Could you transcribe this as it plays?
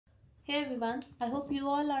Hey everyone, I hope you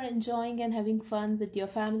all are enjoying and having fun with your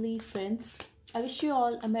family, friends. I wish you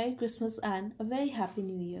all a Merry Christmas and a very Happy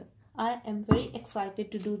New Year. I am very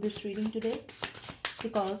excited to do this reading today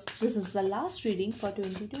because this is the last reading for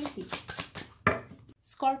 2020.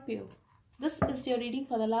 Scorpio, this is your reading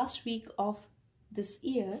for the last week of this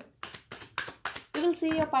year. We will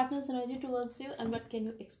see your partner's energy towards you and what can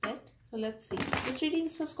you expect. So let's see. This reading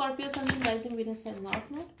is for Scorpio, Sun, Rising, Venus and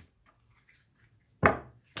North Node.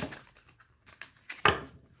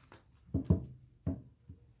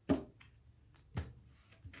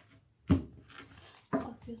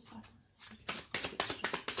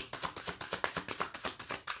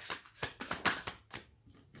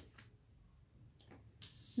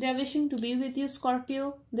 They are wishing to be with you,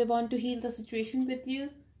 Scorpio. They want to heal the situation with you.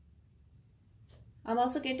 I'm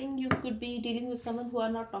also getting you could be dealing with someone who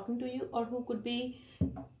are not talking to you or who could be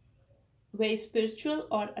very spiritual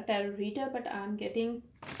or a tarot reader, but I'm getting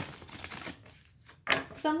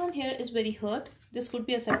someone here is very hurt. This could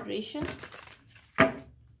be a separation.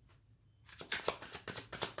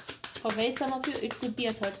 For very some of you, it could be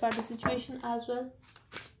a third party situation as well.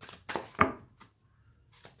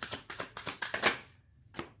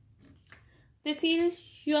 They feel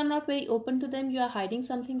you are not very open to them, you are hiding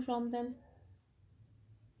something from them,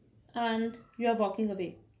 and you are walking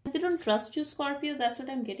away. They don't trust you, Scorpio, that's what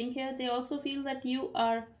I'm getting here. They also feel that you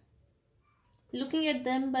are looking at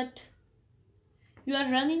them, but you are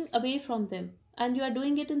running away from them, and you are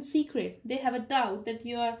doing it in secret. They have a doubt that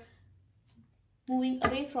you are moving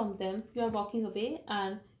away from them, you are walking away,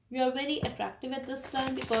 and you are very attractive at this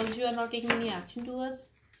time because you are not taking any action towards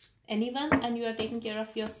anyone and you are taking care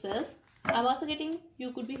of yourself. I'm also getting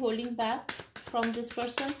you could be holding back from this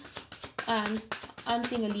person, and I'm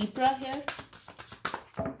seeing a Libra here.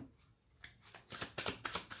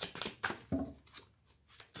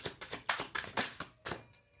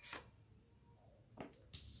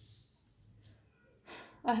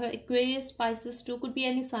 I have Aquarius, Pisces too, could be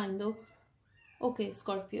any sign though. Okay,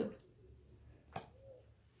 Scorpio.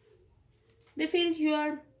 They feel you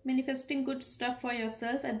are manifesting good stuff for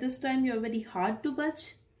yourself. At this time, you are very hard to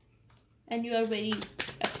budge and you are very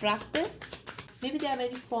attractive. Maybe they are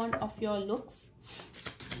very fond of your looks.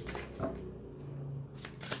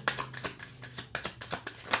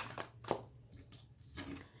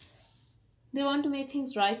 They want to make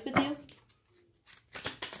things right with you.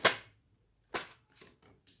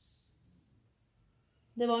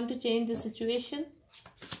 They want to change the situation.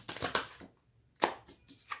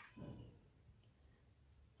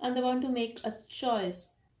 And they want to make a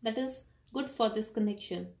choice that is good for this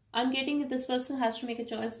connection. I'm getting if this person has to make a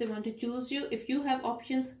choice, they want to choose you. If you have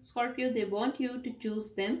options, Scorpio, they want you to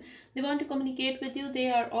choose them. They want to communicate with you.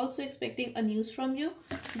 They are also expecting a news from you.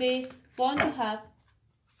 They want to have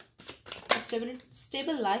a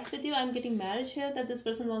stable life with you. I'm getting marriage here, that this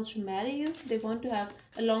person wants to marry you. They want to have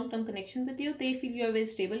a long-term connection with you. They feel you are very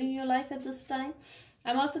stable in your life at this time.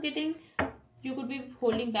 I'm also getting you could be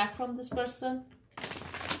holding back from this person,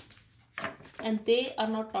 and they are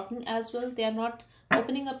not talking as well. They are not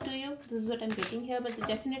opening up to you. This is what I'm getting here, but they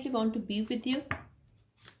definitely want to be with you.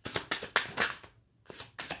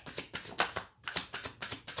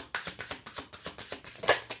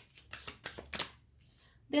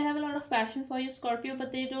 They have a lot of passion for you, Scorpio,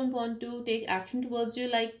 but they don't want to take action towards you.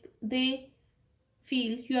 Like they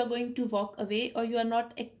feel you are going to walk away, or you are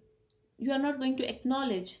not going to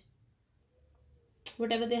acknowledge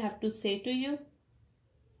whatever they have to say to you.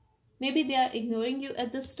 Maybe they are ignoring you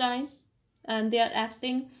at this time and they are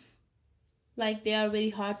acting like they are very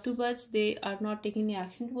hard to budge. They are not taking any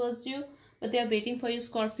action towards you, but they are waiting for you,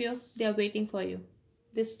 Scorpio. They are waiting for you.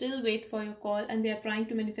 They still wait for your call and they are trying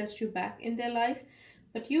to manifest you back in their life.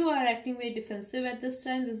 But you are acting very defensive at this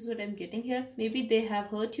time. This is what I'm getting here. Maybe they have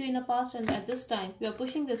hurt you in the past and at this time you are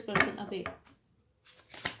pushing this person away.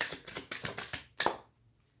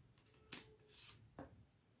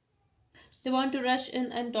 They want to rush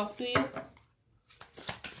in and talk to you.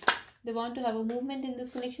 They want to have a movement in this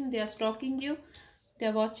connection. They are stalking you. They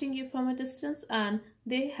are watching you from a distance and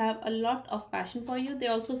they have a lot of passion for you. They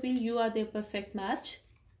also feel you are their perfect match.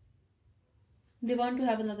 They want to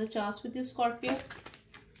have another chance with you, Scorpio.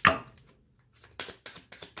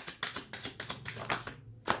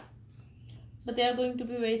 But they are going to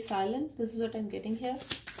be very silent. This is what I'm getting here.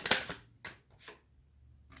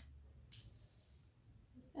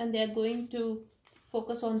 And they are going to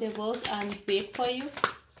focus on their work and wait for you.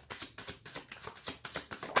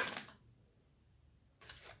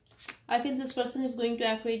 I feel this person is going to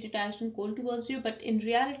act very detached and cold towards you, but in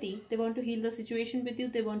reality, they want to heal the situation with you.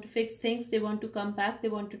 They want to fix things. They want to come back. They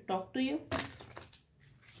want to talk to you.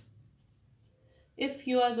 If if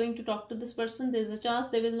you are going to talk to this person, there's a chance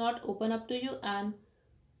they will not open up to you, and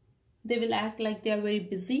they will act like they are very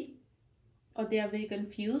busy, or they are very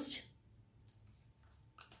confused,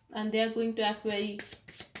 and they are going to act very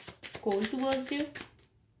cold towards you.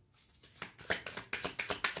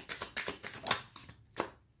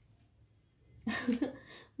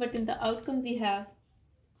 But in the outcome we have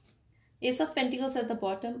Ace of Pentacles at the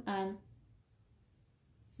bottom and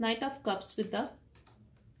Knight of Cups with the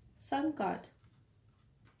Sun card.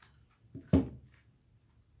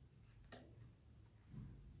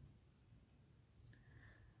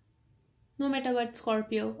 No matter what,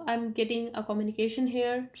 Scorpio, I'm getting a communication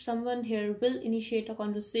here. Someone here will initiate a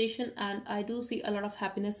conversation, and I do see a lot of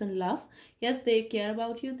happiness and love. Yes, they care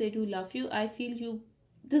about you. They do love you. I feel you.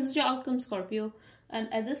 This is your outcome, Scorpio.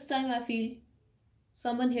 And at this time, I feel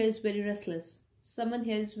someone here is very restless. Someone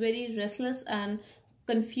here is very restless and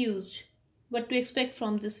confused. What to expect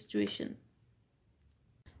from this situation.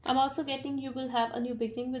 I'm also getting you will have a new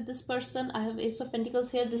beginning with this person. I have Ace of Pentacles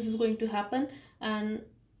here. This is going to happen. And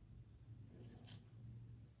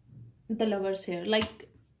the Lovers here, like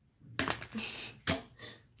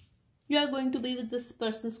you are going to be with this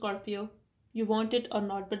person, Scorpio. You want it or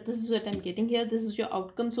not, but this is what I'm getting here. This is your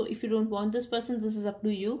outcome. So if you don't want this person, this is up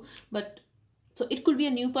to you. But so it could be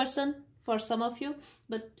a new person for some of you,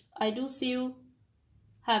 but I do see you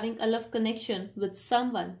having a love connection with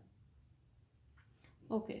someone.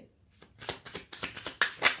 Okay.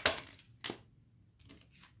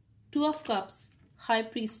 Two of Cups, High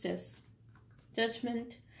Priestess,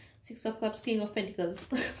 Judgment, Six of Cups, King of Pentacles.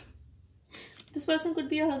 This person could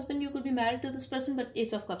be your husband. You could be married to this person, but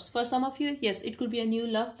Ace of Cups. For some of you, yes, it could be a new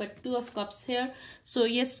love, but Two of Cups here. So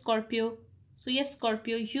yes, Scorpio. So yes,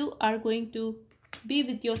 Scorpio, you are going to be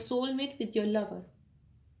with your soulmate, with your lover.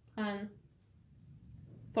 And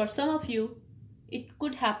for some of you, it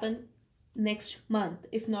could happen next month,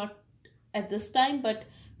 if not at this time. But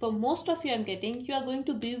for most of you, I'm getting you are going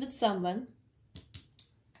to be with someone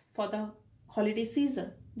for the holiday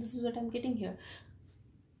season. This is what I'm getting here.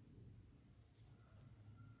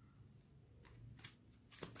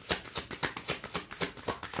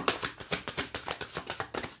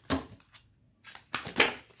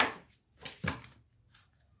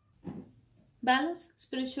 Balance,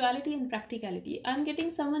 spirituality and practicality. I'm getting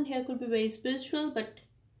someone here could be very spiritual, but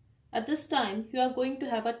at this time you are going to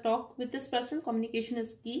have a talk with this person. Communication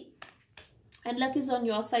is key. And luck is on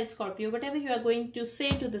your side, Scorpio. Whatever you are going to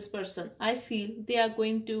say to this person, I feel they are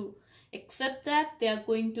going to accept that. They are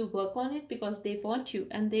going to work on it because they want you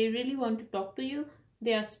and they really want to talk to you.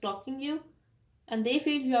 They are stalking you and they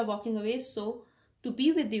feel you are walking away. So to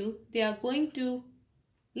be with you, they are going to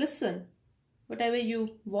listen whatever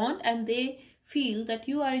you want, and they feel that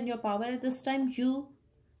you are in your power at this time. You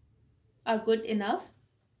are good enough.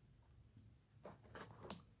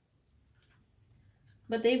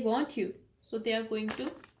 But they want you. So they are going to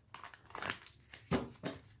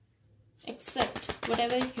accept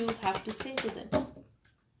whatever you have to say to them.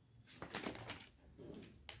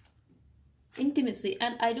 Intimacy.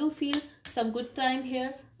 And I do feel some good time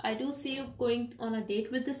here. I do see you going on a date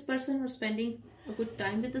with this person or spending a good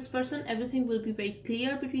time with this person. Everything will be very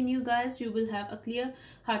clear between you guys. You will have a clear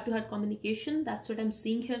heart-to-heart communication. That's what I'm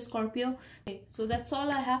seeing here, Scorpio. Okay, so that's all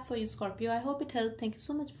I have for you, Scorpio. I hope it helped. Thank you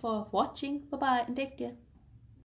so much for watching. Bye-bye and take care.